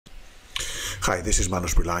Hi, this is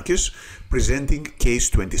Manos Prilakis, presenting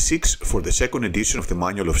case 26 for the second edition of the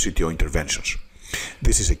Manual of CTO Interventions.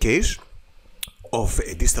 This is a case of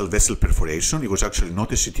a distal vessel perforation. It was actually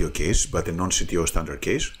not a CTO case, but a non-CTO standard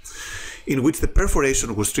case, in which the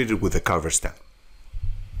perforation was treated with a cover stent.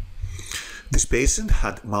 This patient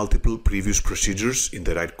had multiple previous procedures in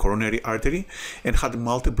the right coronary artery and had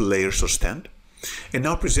multiple layers of stent, and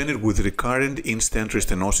now presented with recurrent in-stent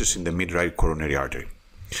restenosis in the mid-right coronary artery.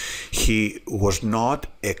 He was not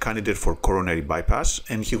a candidate for coronary bypass,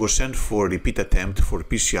 and he was sent for a repeat attempt for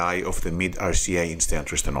PCI of the mid-RCA in-stent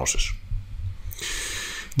restenosis.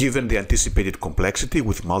 Given the anticipated complexity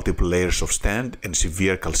with multiple layers of stent and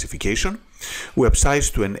severe calcification, we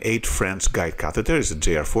upsized to an 8 French guide catheter as a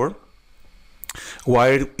JR4.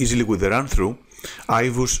 Wired easily with the run-through,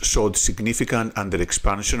 IVUS showed significant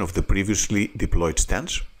underexpansion of the previously deployed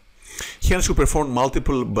stents. Hence, we performed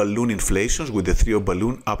multiple balloon inflations with the 3O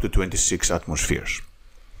balloon up to 26 atmospheres.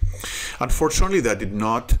 Unfortunately, that did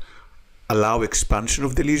not allow expansion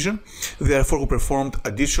of the lesion. Therefore, we performed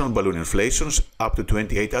additional balloon inflations up to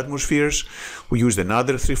 28 atmospheres. We used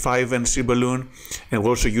another 3.5 NC balloon, and we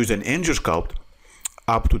also used an angiosculpt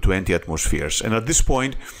up to 20 atmospheres. And at this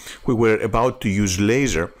point, we were about to use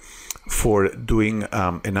laser for doing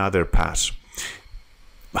another pass.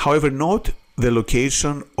 However, note the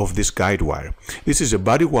location of this guide wire. This is a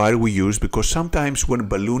body wire we use because sometimes when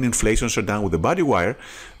balloon inflations are done with a body wire,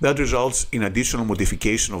 that results in additional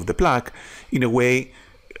modification of the plaque in a way,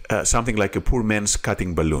 something like a poor man's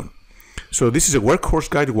cutting balloon. So this is a workhorse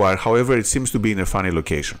guide wire, however, it seems to be in a funny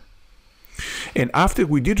location. And after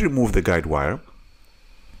we did remove the guide wire,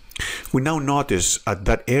 we now notice at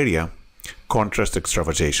that area contrast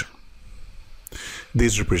extravasation.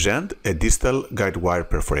 These represent a distal guide wire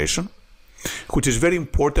perforation, which is very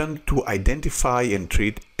important to identify and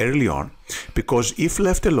treat early on, because if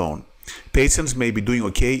left alone, patients may be doing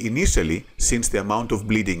okay initially since the amount of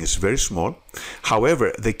bleeding is very small.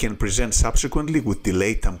 However, they can present subsequently with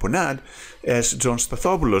delayed tamponade, as John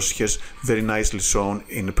Stathopoulos has very nicely shown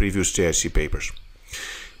in the previous JIC papers.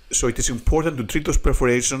 So it is important to treat those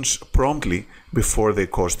perforations promptly before they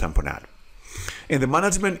cause tamponade. And the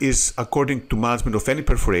management is according to management of any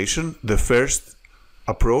perforation. The first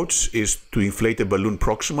approach is to inflate a balloon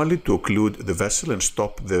proximally to occlude the vessel and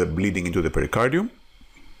stop the bleeding into the pericardium.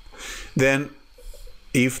 Then,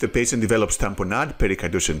 if the patient develops tamponade,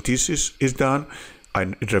 pericardiocentesis is done,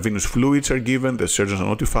 and intravenous fluids are given, the surgeons are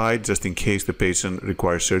notified just in case the patient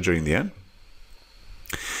requires surgery in the end.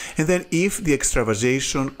 And then, if the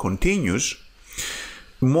extravasation continues,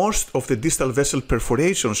 most of the distal vessel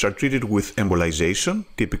perforations are treated with embolization,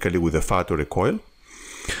 typically with a FAT or a coil.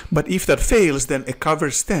 But if that fails, then a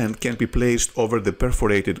cover stent can be placed over the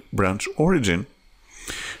perforated branch origin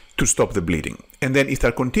to stop the bleeding. And then if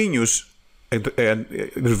that continues, a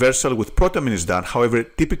reversal with protamine is done. However,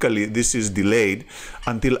 typically this is delayed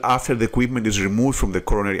until after the equipment is removed from the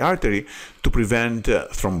coronary artery to prevent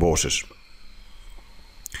thrombosis.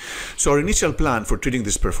 So our initial plan for treating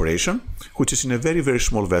this perforation, which is in a very, very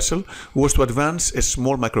small vessel, was to advance a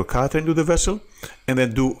small microcatheter into the vessel and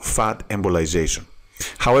then do FAT embolization.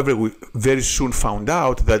 However, we very soon found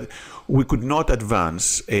out that we could not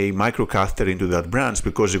advance a microcatheter into that branch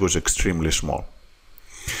because it was extremely small.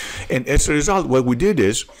 And as a result, what we did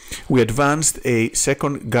is we advanced a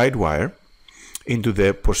second guide wire into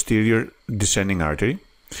the posterior descending artery.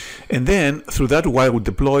 And then through that wire, we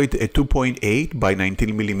deployed a 2.8 by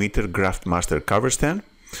 19 millimeter graft master cover stent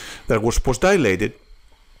that was post-dilated.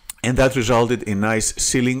 And that resulted in nice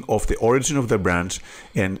sealing of the origin of the branch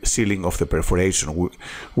and sealing of the perforation.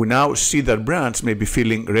 We now see that branch may be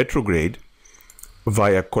feeling retrograde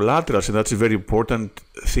via collaterals, and that's a very important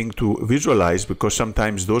thing to visualize because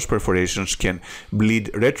sometimes those perforations can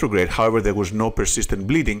bleed retrograde. However, there was no persistent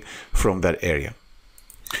bleeding from that area.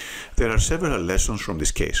 There are several lessons from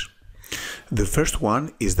this case. The first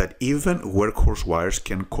one is that even workhorse wires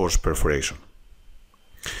can cause perforation.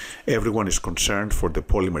 Everyone is concerned for the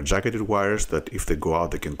polymer jacketed wires that if they go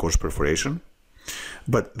out, they can cause perforation.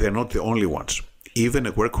 But they're not the only ones. Even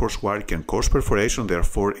a workhorse wire can cause perforation.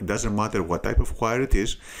 Therefore, it doesn't matter what type of wire it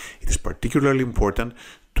is particularly important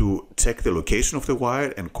to check the location of the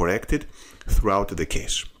wire and correct it throughout the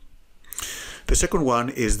case. The second one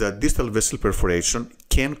is that distal vessel perforation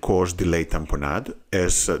can cause delayed tamponade,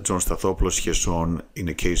 as John Stathopoulos has shown in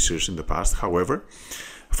a case series in the past. However,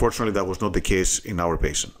 fortunately, that was not the case in our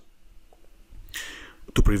patient.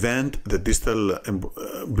 To prevent the distal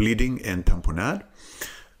bleeding and tamponade,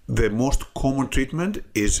 the most common treatment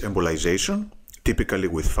is embolization, typically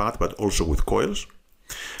with FAT, but also with coils.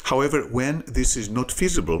 However, when this is not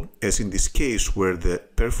feasible, as in this case where the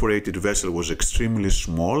perforated vessel was extremely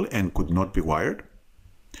small and could not be wired,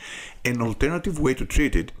 an alternative way to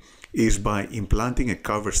treat it is by implanting a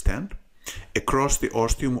cover stent across the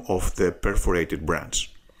ostium of the perforated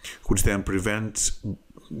branch, which then prevents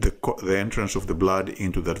the entrance of the blood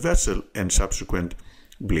into that vessel and subsequent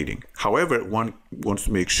bleeding. However, one wants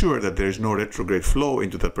to make sure that there is no retrograde flow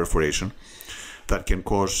into that perforation that can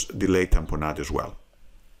cause delayed tamponade as well.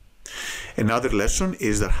 Another lesson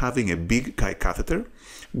is that having a big catheter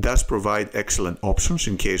does provide excellent options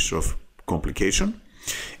in case of complication.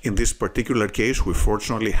 In this particular case, we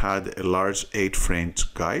fortunately had a large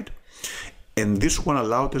 8-French guide, and this one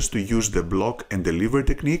allowed us to use the block and deliver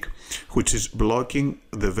technique, which is blocking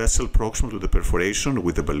the vessel proximal to the perforation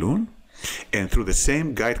with a balloon, and through the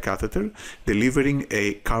same guide catheter, delivering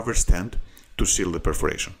a cover stent to seal the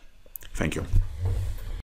perforation. Thank you.